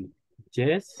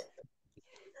 yes.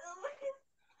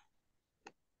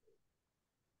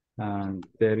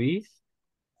 There is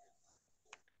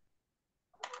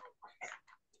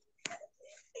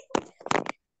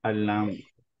a lamp.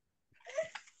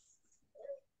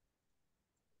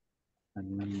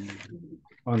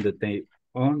 On the table.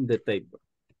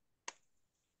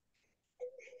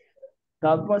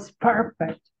 That was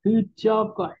perfect. Good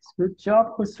job, guys. Good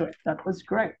job, Josué. That was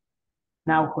great.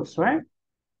 Now, Josué,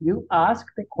 you ask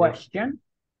the question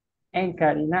and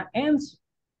Karina answer.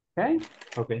 Okay?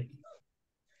 Okay.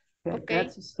 Okay.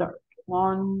 Let's start.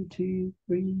 1, 2,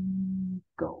 3,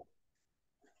 go.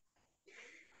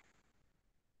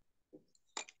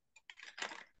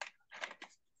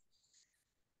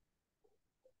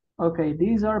 Okay,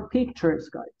 these are pictures,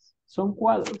 guys. Son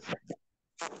cuadros.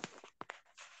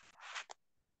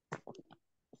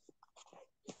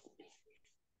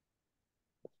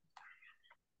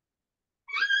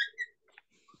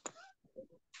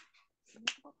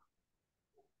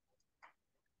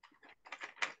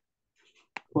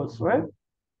 Josué.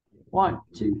 1,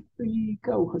 2, 3,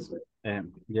 go, Josué.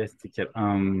 Yes, teacher.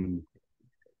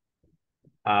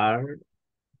 Are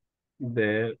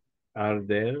there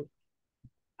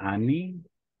any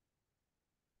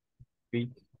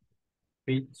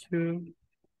picture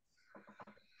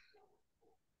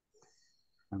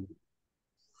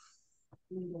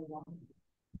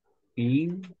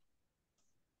in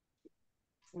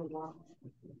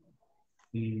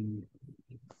in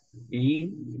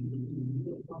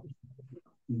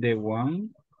the one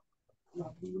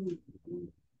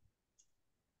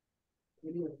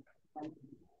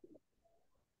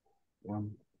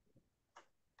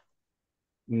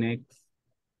next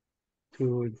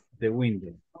to the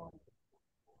window.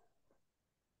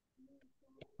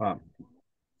 Ah,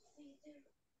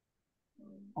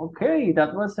 Okay,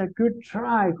 that was a good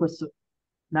try, Jose.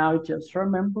 Now just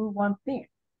remember one thing.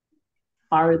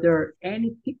 Are there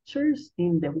any pictures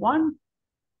in the one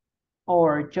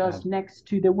or just next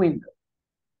to the window?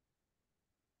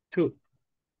 to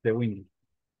the window.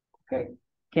 Okay,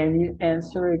 can you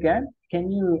answer again?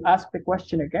 Can you ask the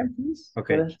question again, please?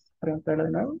 Okay. ¿Puedes preguntarlo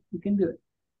de nuevo? You can do it.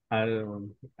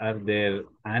 Are there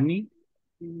any?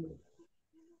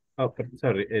 Oh,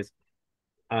 sorry.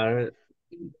 Are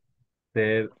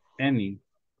there any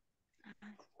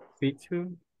picture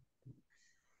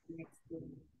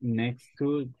next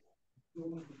to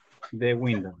the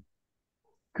window?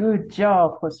 Good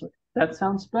job, Jose. That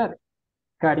sounds better.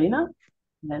 Karina,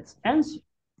 let's answer.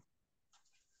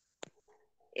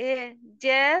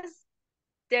 Yes,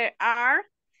 there are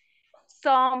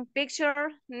some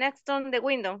pictures next on the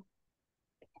window.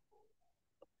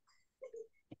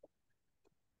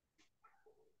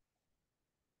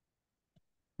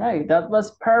 Hey, that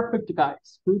was perfect,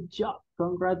 guys. Good job.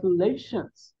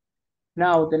 Congratulations.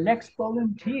 Now, the next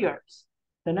volunteers.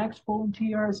 The next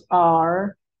volunteers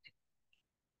are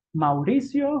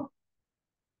Mauricio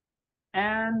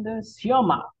and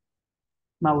Sioma.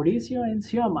 Mauricio and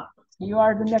Sioma, you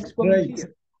are the next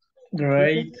volunteer.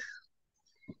 Great.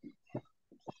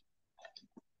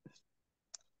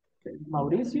 Okay,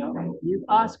 Mauricio, you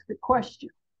ask the question.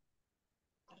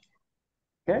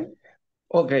 Okay?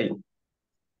 Okay.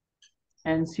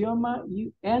 And Sioma,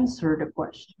 you answer the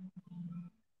question.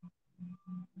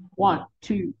 1,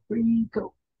 2, 3,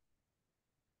 go.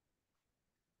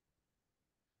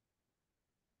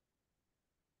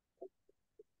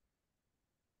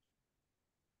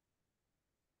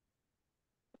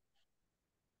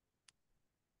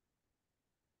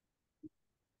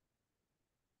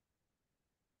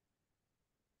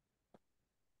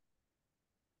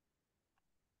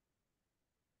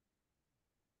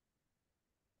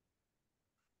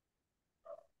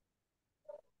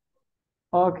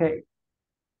 Okay.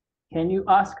 Can you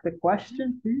ask the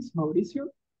question, please, Mauricio?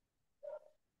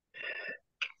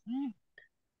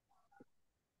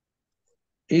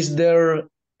 Is there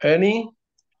any?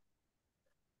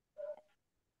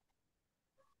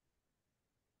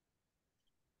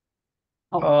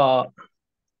 What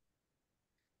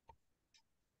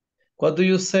do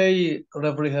you say,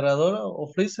 refrigeradora or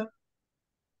freezer?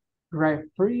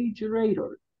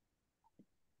 Refrigerator.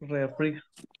 Refrigerator.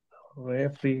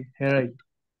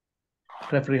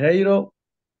 Refrigerator.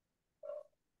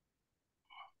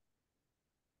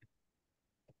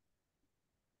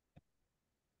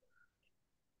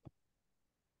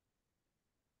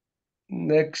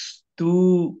 Next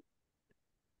to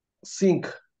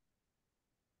sink.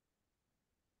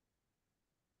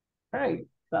 Hey,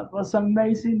 that was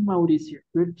amazing, Mauricio.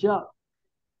 Good job.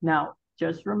 Now,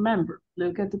 just remember,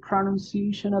 look at the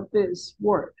pronunciation of this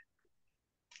word.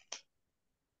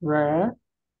 Re,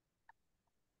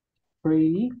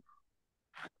 free,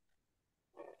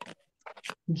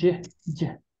 j,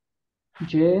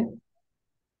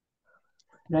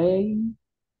 ray,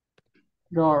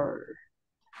 door.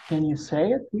 Can you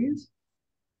say it, please?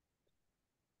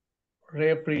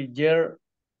 Refrigerator.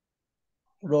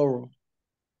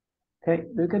 Okay,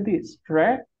 look at this.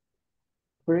 Re,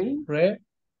 free,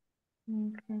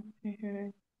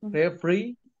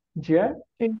 Refri. j,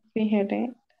 j.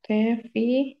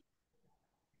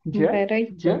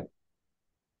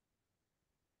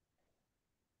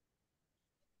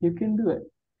 You can do it.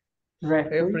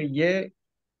 Refrigerator.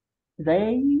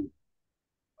 Ray,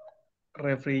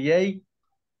 Refrigerator.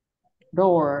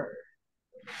 door.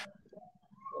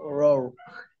 Roar.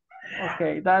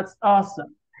 Okay, that's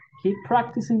awesome. Keep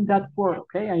practicing that word,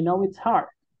 okay? I know it's hard.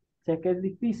 Sé que es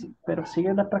difícil, pero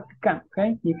síguela practicando,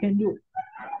 okay? You can do it.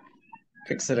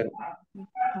 Excellent.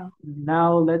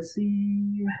 Now let's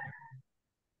see.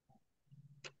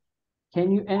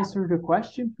 Can you answer the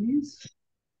question, please?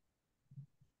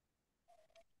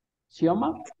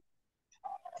 Sioma?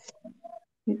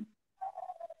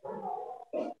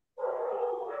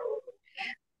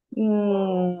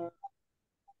 No,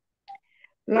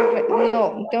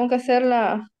 tengo que hacer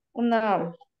la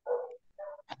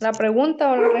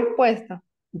pregunta o la respuesta.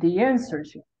 The answer,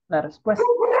 Sioma. La respuesta.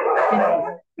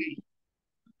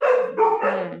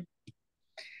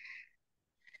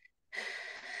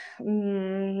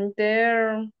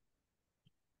 There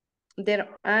there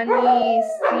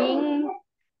anything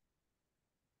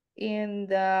in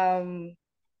the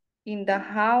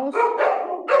house?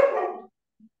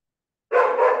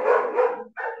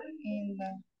 In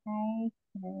the house,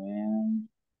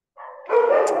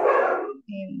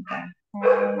 in the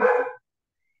house.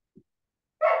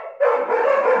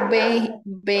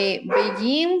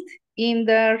 Begin in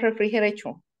the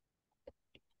refrigerator.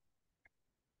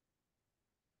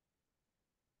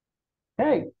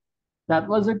 Hey, that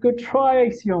was a good try,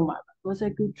 Axioma. That was a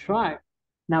good try.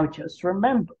 Now just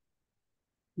remember,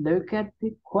 look at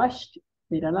the question.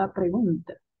 Mira la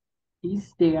pregunta.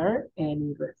 Is there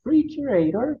any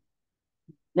refrigerator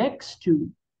next to,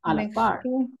 a la par,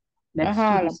 next to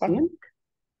Ajá, the la par. sink?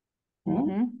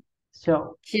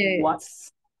 So, what?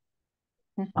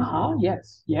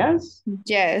 Yes. Yes,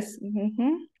 yes. Yes.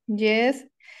 Yes,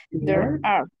 there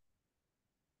are.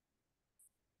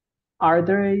 Are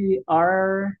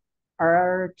there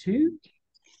two?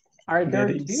 Are there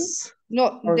There two? is.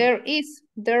 No, Or- there is.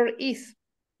 There is.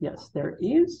 Yes, there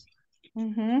is.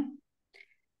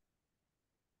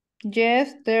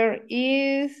 Yes, there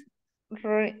is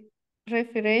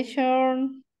refrigerator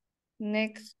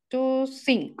next to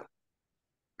sink.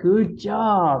 Good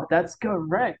job. That's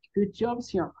correct. Good job,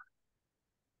 Xioma.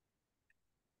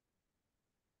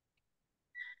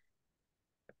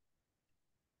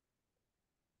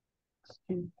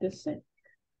 To the sink.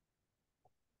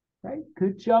 Right?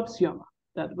 Good job, Xioma.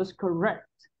 That was correct.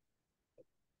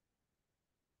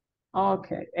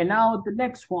 Okay, and now the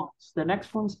next ones. The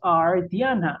next ones are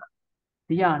Diana.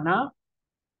 Diana.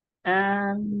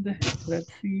 And let's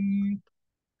see.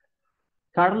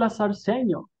 Carla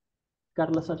Sarceño.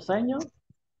 Carla Sarceño,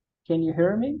 can you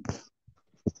hear me?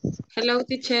 Hello,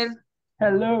 teacher.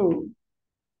 Hello.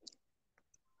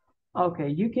 Okay,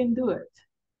 you can do it.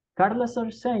 Carla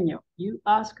Sarceño, you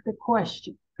ask the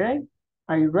question, okay?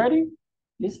 Are you ready?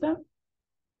 ¿Lista?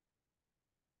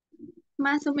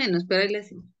 Más o menos, pero ahí le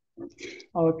hacemos.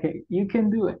 Okay, you can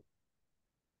do it.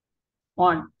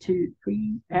 1, 2,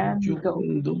 3, and You go.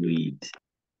 can do it.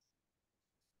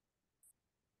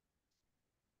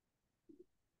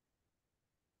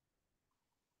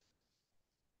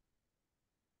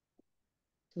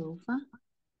 Sofa.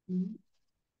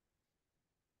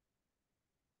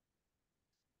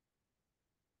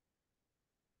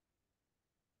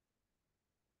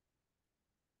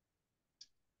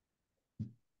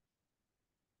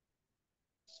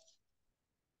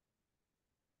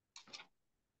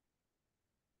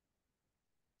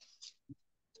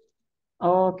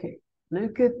 Okay,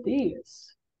 look at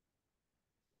this.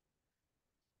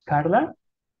 Carla,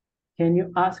 can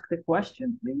you ask the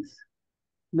question, please?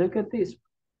 Look at this.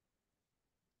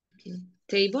 Okay.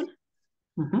 Table.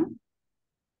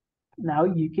 Now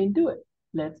you can do it.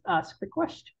 Let's ask the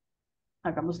question.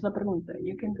 Hagamos la pregunta.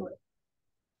 You can do it.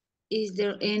 Is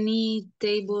there any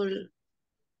table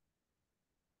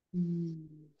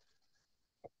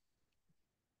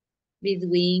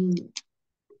between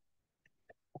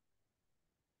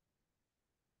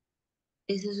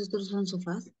esos otros son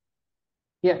sofás?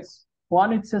 Yes.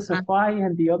 One is a sofa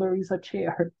and the other is a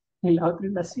chair. Y la otra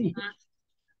es la silla.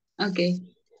 Okay.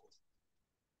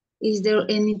 Is there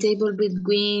any table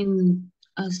between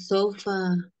a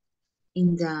sofa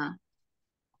in the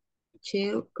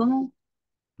chair? ¿Cómo?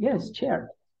 Yes, chair.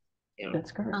 Chair.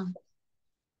 That's correct. Ah.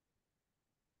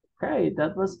 Okay,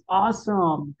 that was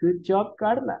awesome. Good job,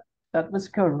 Carla. That was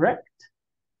correct.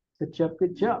 Good job,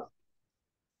 good job.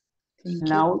 Thank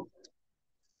Now,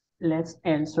 let's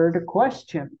answer the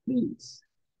question, please.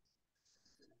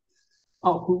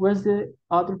 Oh, who was the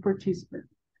other participant?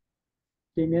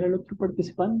 ¿Quién era el otro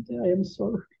participante? I am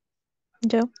sorry.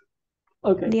 Yo,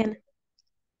 Okay. Diana.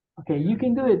 Okay, you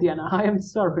can do it, Diana. I am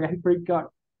sorry, I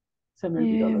forgot. Se me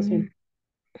olvidó, lo siento.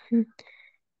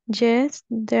 Yes,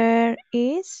 there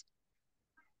is.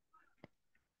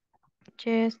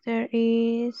 Yes, there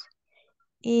is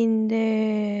in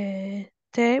the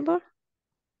table.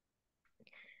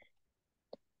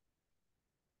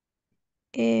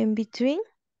 In between.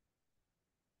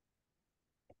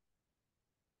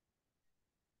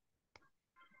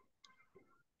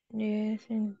 Yes,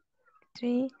 in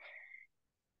between.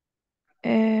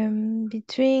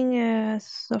 Between a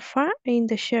sofa and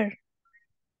the chair.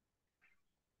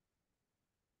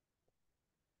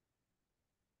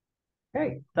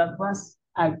 Okay, that was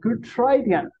a good try,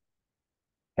 Diana.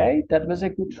 Okay, that was a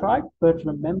good try, but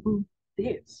remember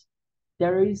this.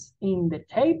 There is in the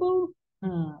table,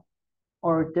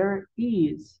 or there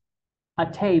is a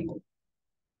table.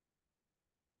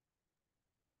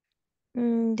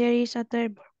 There is a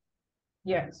table.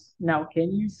 Yes. Now,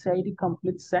 can you say the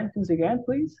complete sentence again,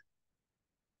 please?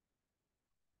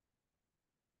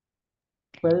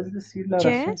 ¿Puedes decir la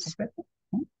oración Yes. completa?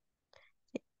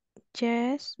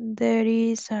 Yes, there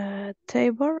is a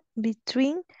table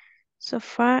between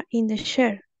sofa in the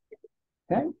chair.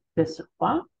 Okay, the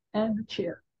sofa and the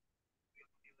chair.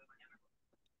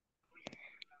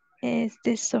 Is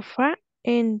the sofa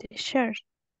and the chair.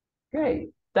 Okay,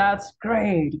 that's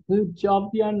great. Good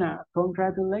job, Diana.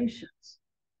 Congratulations.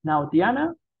 Now,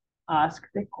 Diana, ask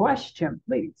the question,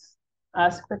 please.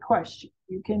 Ask the question.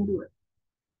 You can do it.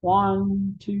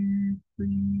 1, 2,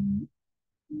 3.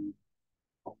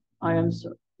 I am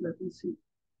sorry. Let me see.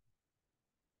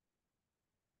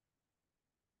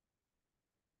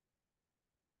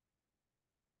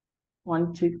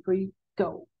 One, two, three,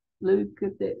 go. Look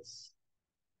at this.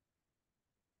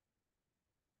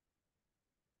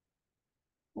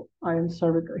 I am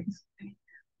sorry, guys.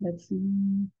 Let's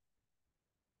see.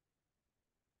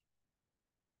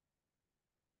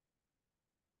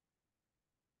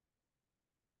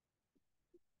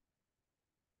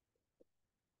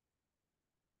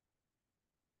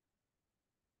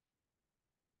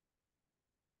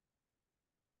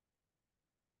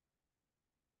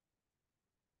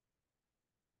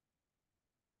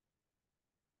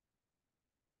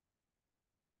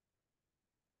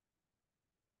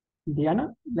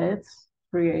 Diana, let's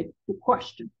create the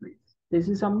question, please. This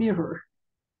is a mirror.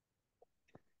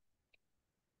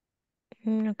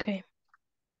 Okay.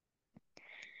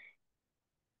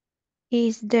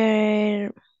 Is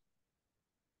there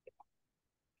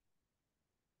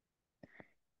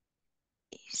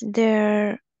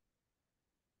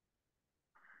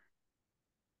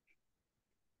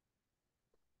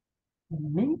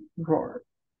Mirror.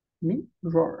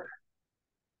 Mirror.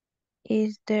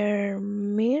 is there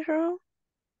mirror?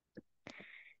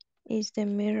 Is the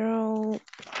mirror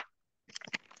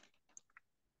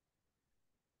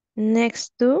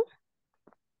next to?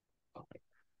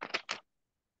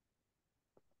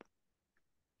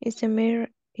 Is the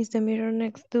mirror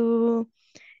next to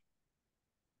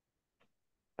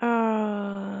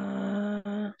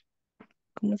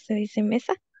 ¿cómo se dice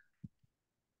mesa?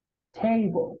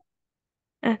 Table.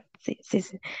 Ah, sí, sí,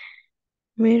 sí.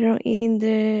 Mirror in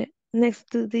the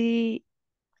next to the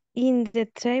in the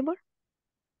table.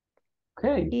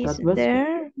 Okay, Is that was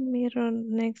there mirror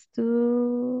next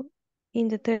to in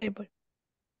the table?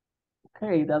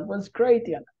 okay. That was great,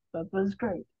 Diana. That was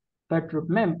great. But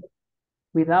remember,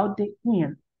 without the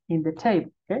in the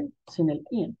table, okay? Sin el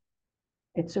in.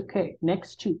 It's okay.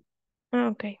 Next to.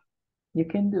 Okay. You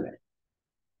can do it.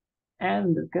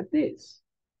 And look at this.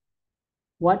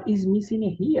 What is missing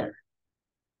here?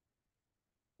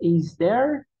 Is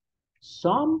there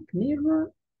some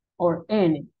mirror or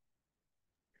any?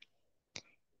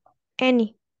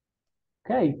 Any.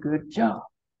 Okay, good job.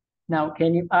 Now,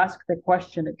 can you ask the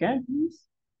question again, please?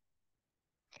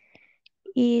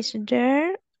 Is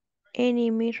there any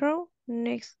mirror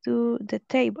next to the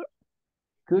table?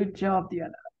 Good job,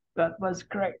 Diana. That was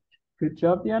great. Good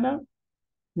job, Diana.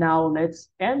 Now let's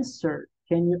answer.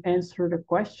 Can you answer the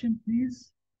question,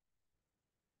 please?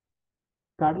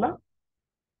 Carla?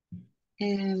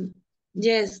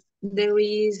 Yes, there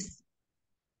is.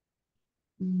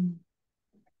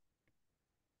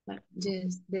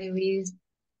 Yes, there is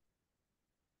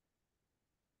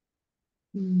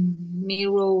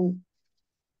mirror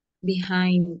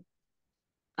behind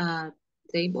a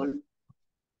table.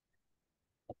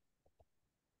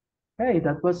 Hey,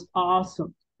 that was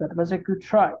awesome. That was a good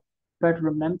try. But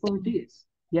remember this.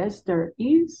 Yes, there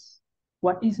is.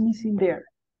 What is missing there?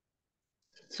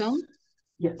 Some?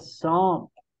 Yes, some.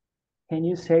 Can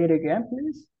you say it again,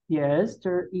 please? Yes,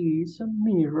 there is a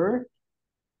mirror.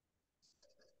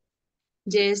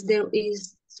 Yes, there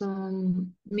is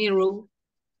some mirror.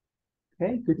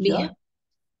 Okay, good job.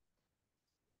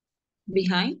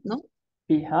 Behind, no?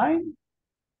 Behind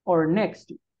or next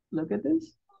to? Look at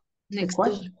this. Next the to.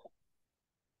 question.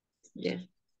 Yes.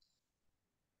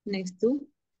 Next to.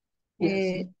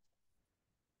 Yes.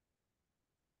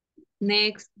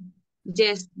 Next.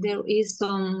 Yes, there is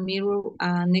some mirror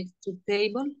next to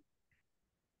table.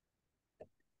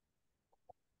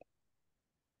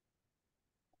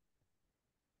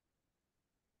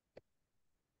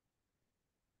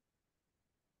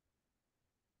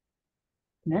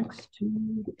 Next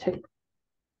to the table.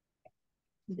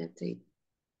 The table.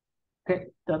 Okay,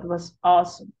 that was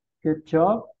awesome. Good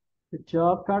job. Good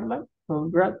job, Carla.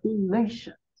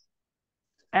 Congratulations.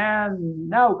 And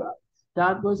now, guys,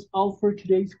 that was all for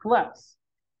today's class.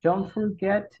 Don't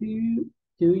forget to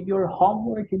do your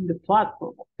homework in the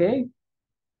platform, okay?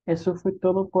 Eso fue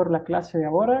todo por la clase de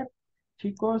ahora,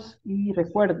 chicos, y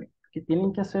recuerden que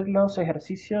tienen que hacer los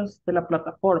ejercicios de la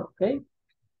plataforma, ¿ok?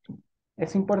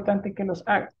 Es importante que los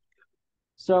hagan.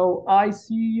 So I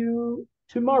see you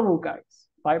tomorrow, guys.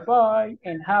 Bye-bye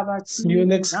and have a See you good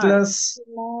next night. class.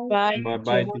 Bye.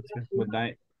 Bye-bye, teacher. Good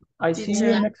night. I see you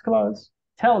Teacher. in next class.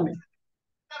 Tell me.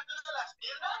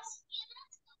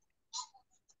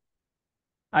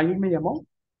 ¿Alguien me llamó?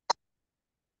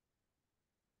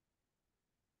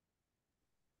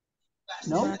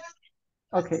 No?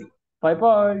 Okay.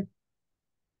 Bye-bye.